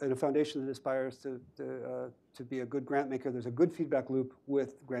a foundation that aspires to be a good grant maker, there's a good feedback loop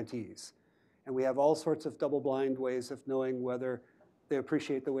with grantees. And we have all sorts of double-blind ways of knowing whether they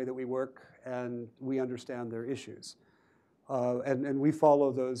appreciate the way that we work and we understand their issues. And we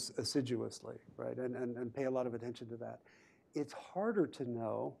follow those assiduously, right, and pay a lot of attention to that. It's harder to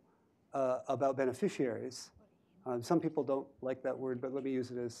know about beneficiaries. Some people don't like that word, but let me use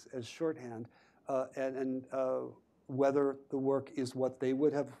it as shorthand, and whether the work is what they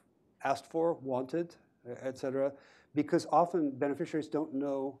would have asked for, wanted, et cetera, because often beneficiaries don't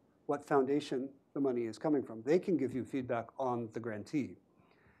know what foundation the money is coming from. They can give you feedback on the grantee.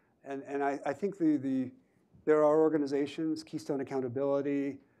 And I think there are organizations, Keystone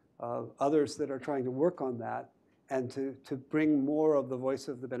Accountability, others that are trying to work on that, and to bring more of the voice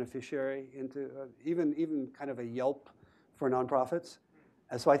of the beneficiary into even kind of a Yelp for nonprofits.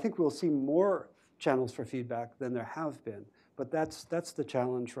 And so I think we'll see more channels for feedback than there have been. But that's the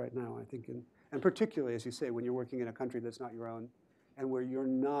challenge right now, I think, and particularly, as you say, when you're working in a country that's not your own, and where you're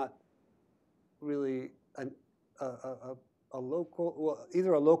not really a local, well,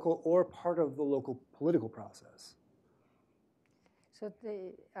 either a local or part of the local political process. So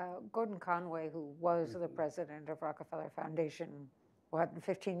Gordon Conway, who was the president of Rockefeller Foundation,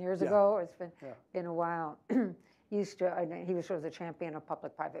 15 years ago? It's been a while. He was sort of the champion of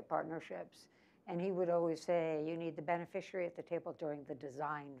public-private partnerships. And he would always say, you need the beneficiary at the table during the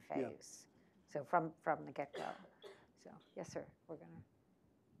design phase. So from the get-go. So, yes, sir, we're going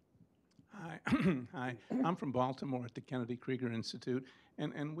to. Hi, I'm from Baltimore at the Kennedy Krieger Institute,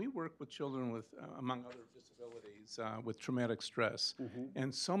 and we work with children with, among other disabilities, with traumatic stress.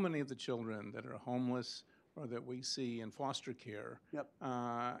 And so many of the children that are homeless or that we see in foster care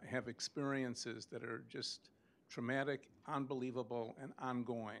have experiences that are just traumatic, unbelievable, and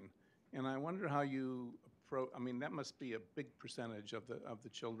ongoing. And I wonder how you approach, I mean, that must be a big percentage of the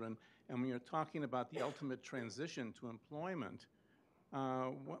children. And when you're talking about the ultimate transition to employment,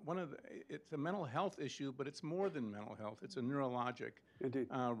 it's a mental health issue, but it's more than mental health. It's a neurologic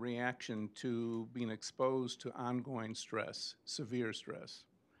reaction to being exposed to ongoing stress, severe stress.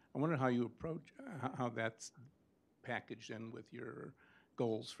 I wonder how you approach, how that's packaged in with your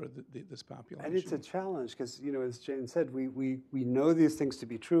goals for this population. And it's a challenge because, you know, as Jane said, we know these things to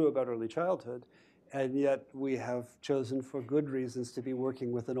be true about early childhood, and yet we have chosen for good reasons to be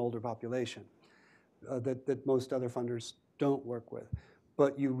working with an older population that most other funders don't work with.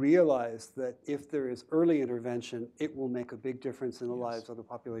 But you realize that if there is early intervention, it will make a big difference in the lives of the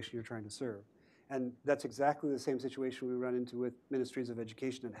population you're trying to serve. And that's exactly the same situation we run into with ministries of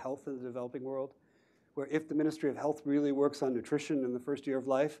education and health in the developing world, where if the Ministry of Health really works on nutrition in the first year of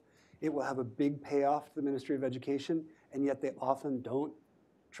life, it will have a big payoff to the Ministry of Education, and yet they often don't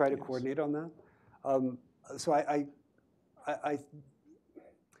try to coordinate on that. So I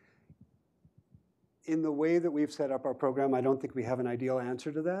in the way that we've set up our program, I don't think we have an ideal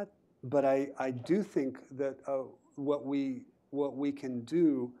answer to that, but I do think that what we can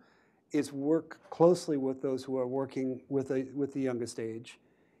do is work closely with those who are working with the youngest age,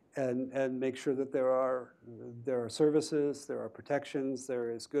 and make sure that there are services, there are protections, there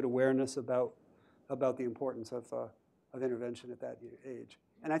is good awareness about the importance of intervention at that age.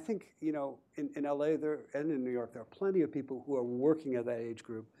 And I think, you know, in LA and in New York, there are plenty of people who are working at that age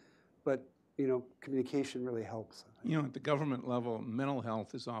group, but you know, communication really helps. You know, at the government level, mental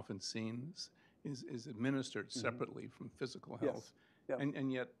health is often seen is administered separately from physical health,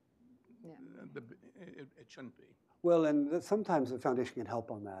 and yet it shouldn't be. Well, and sometimes the foundation can help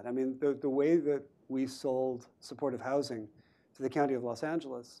on that. I mean, the way that we sold supportive housing to the County of Los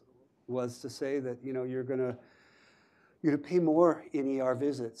Angeles was to say that, you know, you're going to pay more in ER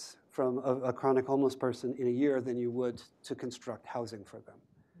visits from a chronic homeless person in a year than you would to construct housing for them.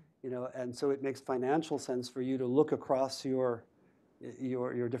 You know, and so it makes financial sense for you to look across your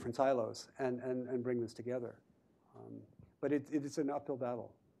different silos and bring this together. But it's an uphill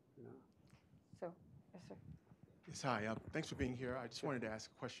battle. You know. So, yes, sir. Yes, hi. Thanks for being here. I just wanted to ask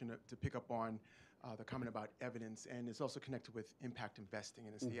a question to pick up on the comment about evidence, and it's also connected with impact investing,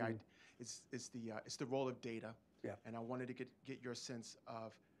 and it's the role of data. Yeah. And I wanted to get your sense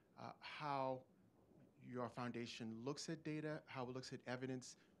of how your foundation looks at data, how it looks at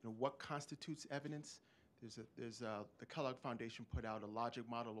evidence. You know, what constitutes evidence? The Kellogg Foundation put out a logic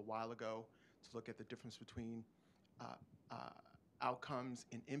model a while ago to look at the difference between outcomes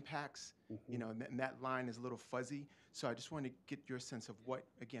and impacts. You know, and that line is a little fuzzy. So I just wanted to get your sense of what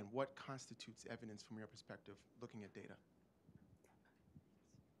constitutes evidence from your perspective, looking at data.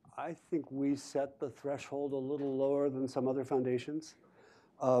 I think we set the threshold a little lower than some other foundations,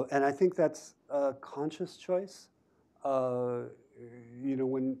 and I think that's a conscious choice. You know,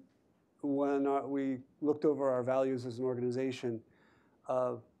 when we looked over our values as an organization,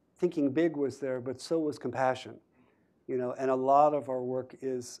 thinking big was there, but so was compassion. You know, and a lot of our work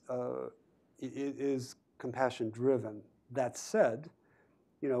is compassion driven. That said,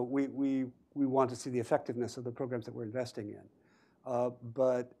 you know, we want to see the effectiveness of the programs that we're investing in.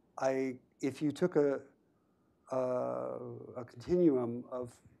 But if you took a continuum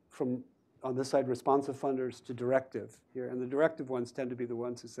from on this side, responsive funders to directive here. And the directive ones tend to be the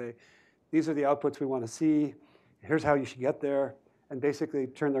ones who say, these are the outputs we want to see. Here's how you should get there. And basically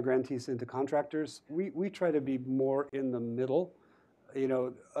turn their grantees into contractors. We try to be more in the middle. You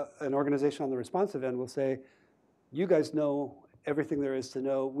know, an organization on the responsive end will say, you guys know everything there is to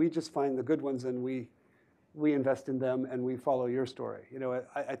know. We just find the good ones and we invest in them and we follow your story. You know,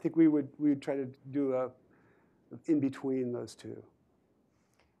 I think we'd try to do in between those two.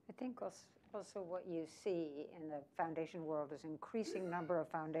 I think also what you see in the foundation world is increasing number of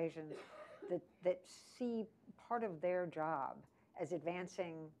foundations that see part of their job as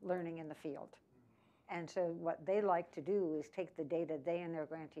advancing learning in the field. And so what they like to do is take the data they and their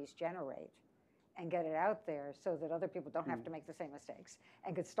grantees generate and get it out there so that other people don't have to make the same mistakes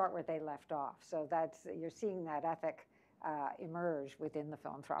and could start where they left off. So you're seeing that ethic emerge within the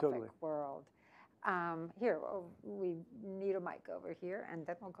philanthropic world. Here, we need a mic over here, and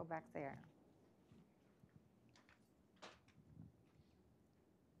then we'll go back there.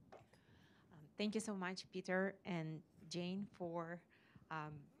 Thank you so much, Peter and Jane, for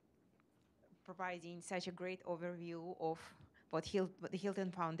providing such a great overview of what the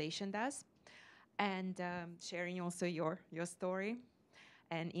Hilton Foundation does, and sharing also your story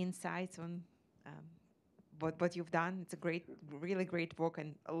and insights on what you've done. It's a great, really great work,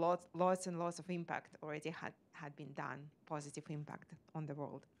 and lots and lots of impact already had been done, positive impact on the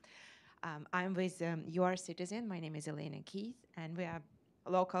world. I'm with UR Citizen. My name is Elena Keith, and we are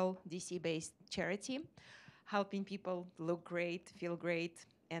a local DC-based charity helping people look great, feel great,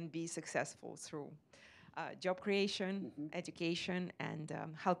 and be successful through job creation, education, and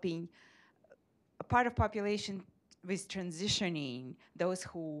helping a part of population with transitioning, those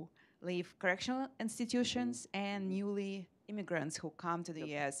who leave correctional institutions and newly immigrants who come to the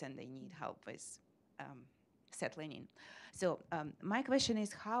US and they need help with settling in. So my question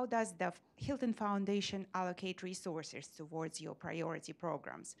is, how does the Hilton Foundation allocate resources towards your priority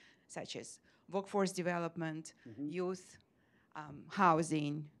programs, such as workforce development, youth,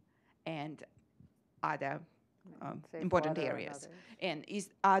 housing, and other important areas? And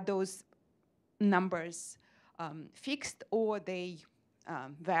are those numbers fixed, or they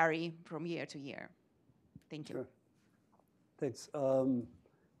vary from year to year? Thank you. Sure. Thanks.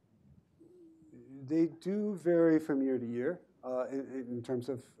 They do vary from year to year in terms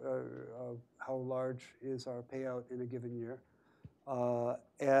of how large is our payout in a given year.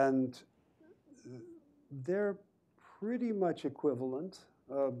 And they're pretty much equivalent,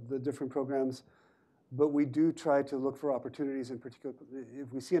 the different programs, but we do try to look for opportunities in particular.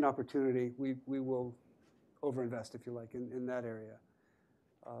 If we see an opportunity, we will overinvest, if you like, in that area.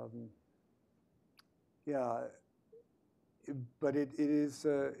 Yeah, but it's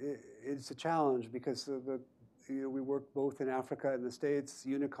a challenge because we work both in Africa and the States.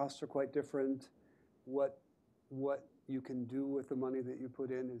 Unit costs are quite different. What you can do with the money that you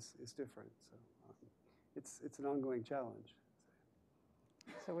put in is different. So it's an ongoing challenge.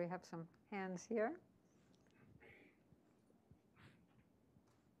 So we have some hands here.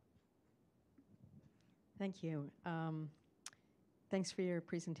 Thank you. Thanks for your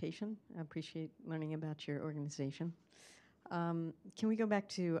presentation. I appreciate learning about your organization. Can we go back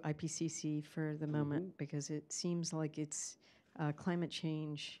to IPCC for the moment? Because it seems like it's climate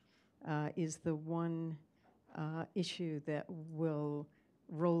change is the one issue that will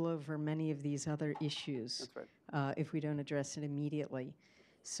roll over many of these other issues. That's right. If we don't address it immediately.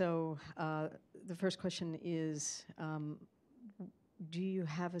 So the first question is, do you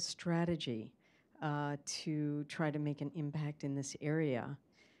have a strategy to try to make an impact in this area?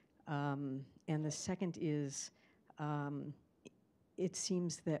 And the second is, it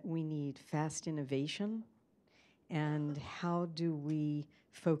seems that we need fast innovation, and how do we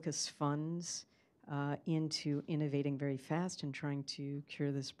focus funds into innovating very fast and trying to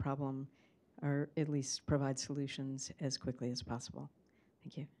cure this problem, or at least provide solutions as quickly as possible?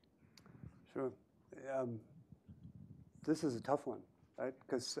 Thank you. Sure. This is a tough one, right?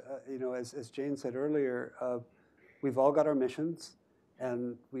 Because as Jane said earlier, we've all got our missions,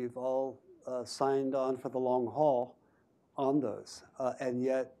 and we've all signed on for the long haul on those. And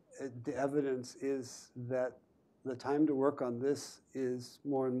yet the evidence is that the time to work on this is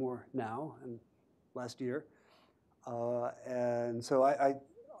more and more now and last year. And so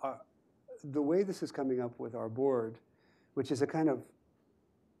the way this is coming up with our board, which is a kind of,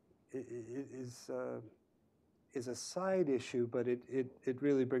 is a side issue, but it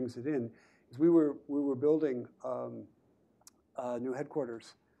really brings it in, is we were building new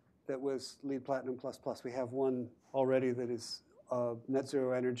headquarters that was LEED Platinum plus plus. We have one already that is net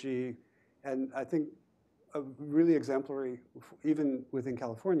zero energy, and I think really exemplary, even within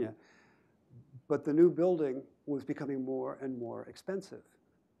California. But the new building was becoming more and more expensive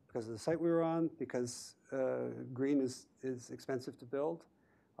because of the site we were on, because green is expensive to build,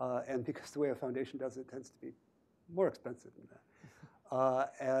 and because the way a foundation does it tends to be more expensive than that.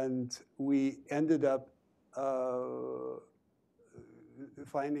 And we ended up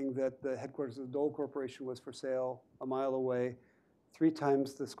finding that the headquarters of the Dole Corporation was for sale a mile away, 3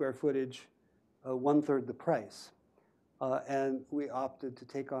 times the square footage, 1/3 the price. And we opted to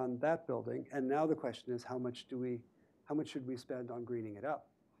take on that building. And now the question is, how much should we spend on greening it up?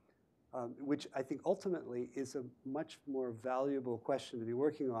 Which I think ultimately is a much more valuable question to be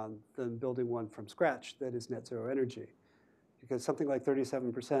working on than building one from scratch that is net zero energy. Because something like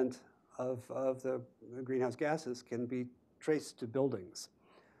 37% of the greenhouse gases can be traced to buildings.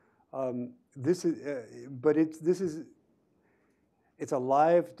 It's a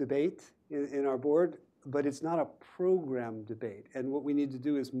live debate in our board, but it's not a program debate. And what we need to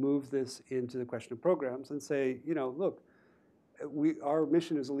do is move this into the question of programs and say, look, our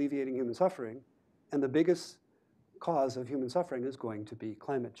mission is alleviating human suffering, and the biggest cause of human suffering is going to be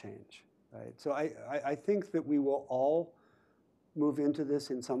climate change. right? So I think that we will all move into this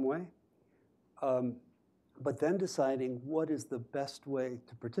in some way, but then deciding what is the best way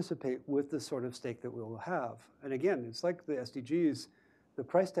to participate with the sort of stake that we will have. And again, it's like the SDGs, the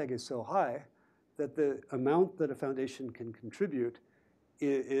price tag is so high that the amount that a foundation can contribute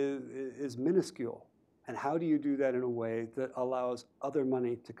is minuscule. And how do you do that in a way that allows other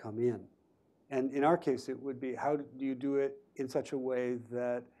money to come in? And in our case, it would be, how do you do it in such a way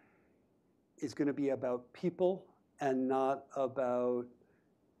that is going to be about people and not about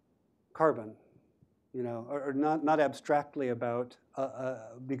carbon, you know, or not abstractly about,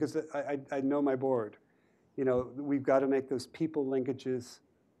 because I know my board, you know, we've got to make those people linkages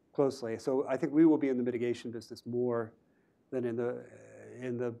closely. So I think we will be in the mitigation business more than in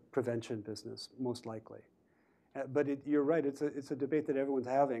the prevention business, most likely. But you're right, it's a debate that everyone's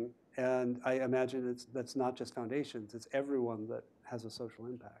having, and I imagine that's not just foundations, it's everyone that has a social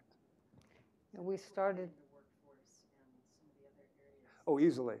impact. We started. Oh,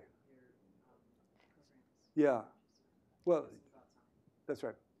 easily. Yeah. Well, that's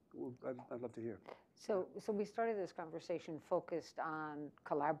right. Well, I'd love to hear. So we started this conversation focused on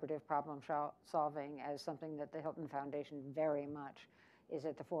collaborative problem solving as something that the Hilton Foundation very much is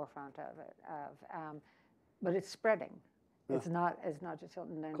at the forefront of it. But it's spreading. Yeah. It's not just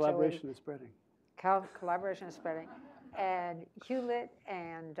Hilton. And collaboration is spreading. Collaboration is spreading. And Hewlett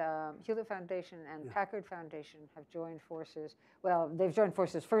and Hewlett Foundation and Packard Foundation have joined forces. Well, they've joined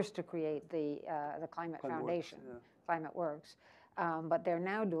forces first to create the Climate Foundation, Climate Works. But they're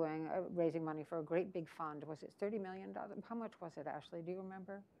now raising money for a great big fund. Was it $30 million? How much was it, Ashley? Do you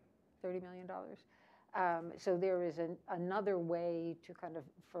remember? $30 million? So there is another way to kind of,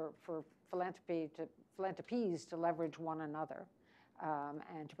 for philanthropies to leverage one another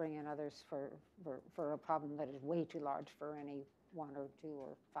and to bring in others for a problem that is way too large for any one or two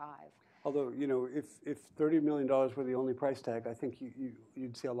or five. Although, you know, if $30 million were the only price tag, I think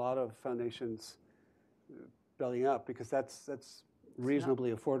you'd see a lot of foundations bellying up, because that's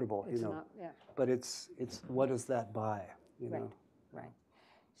reasonably affordable, you know. Not, yeah. But it's what does that buy, you know? Right.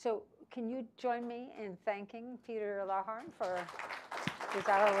 So can you join me in thanking Peter Laugharn for his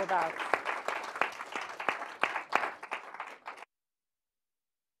hour with us?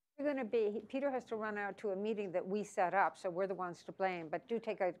 Peter has to run out to a meeting that we set up, so we're the ones to blame, but do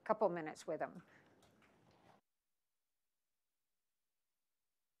take a couple minutes with him.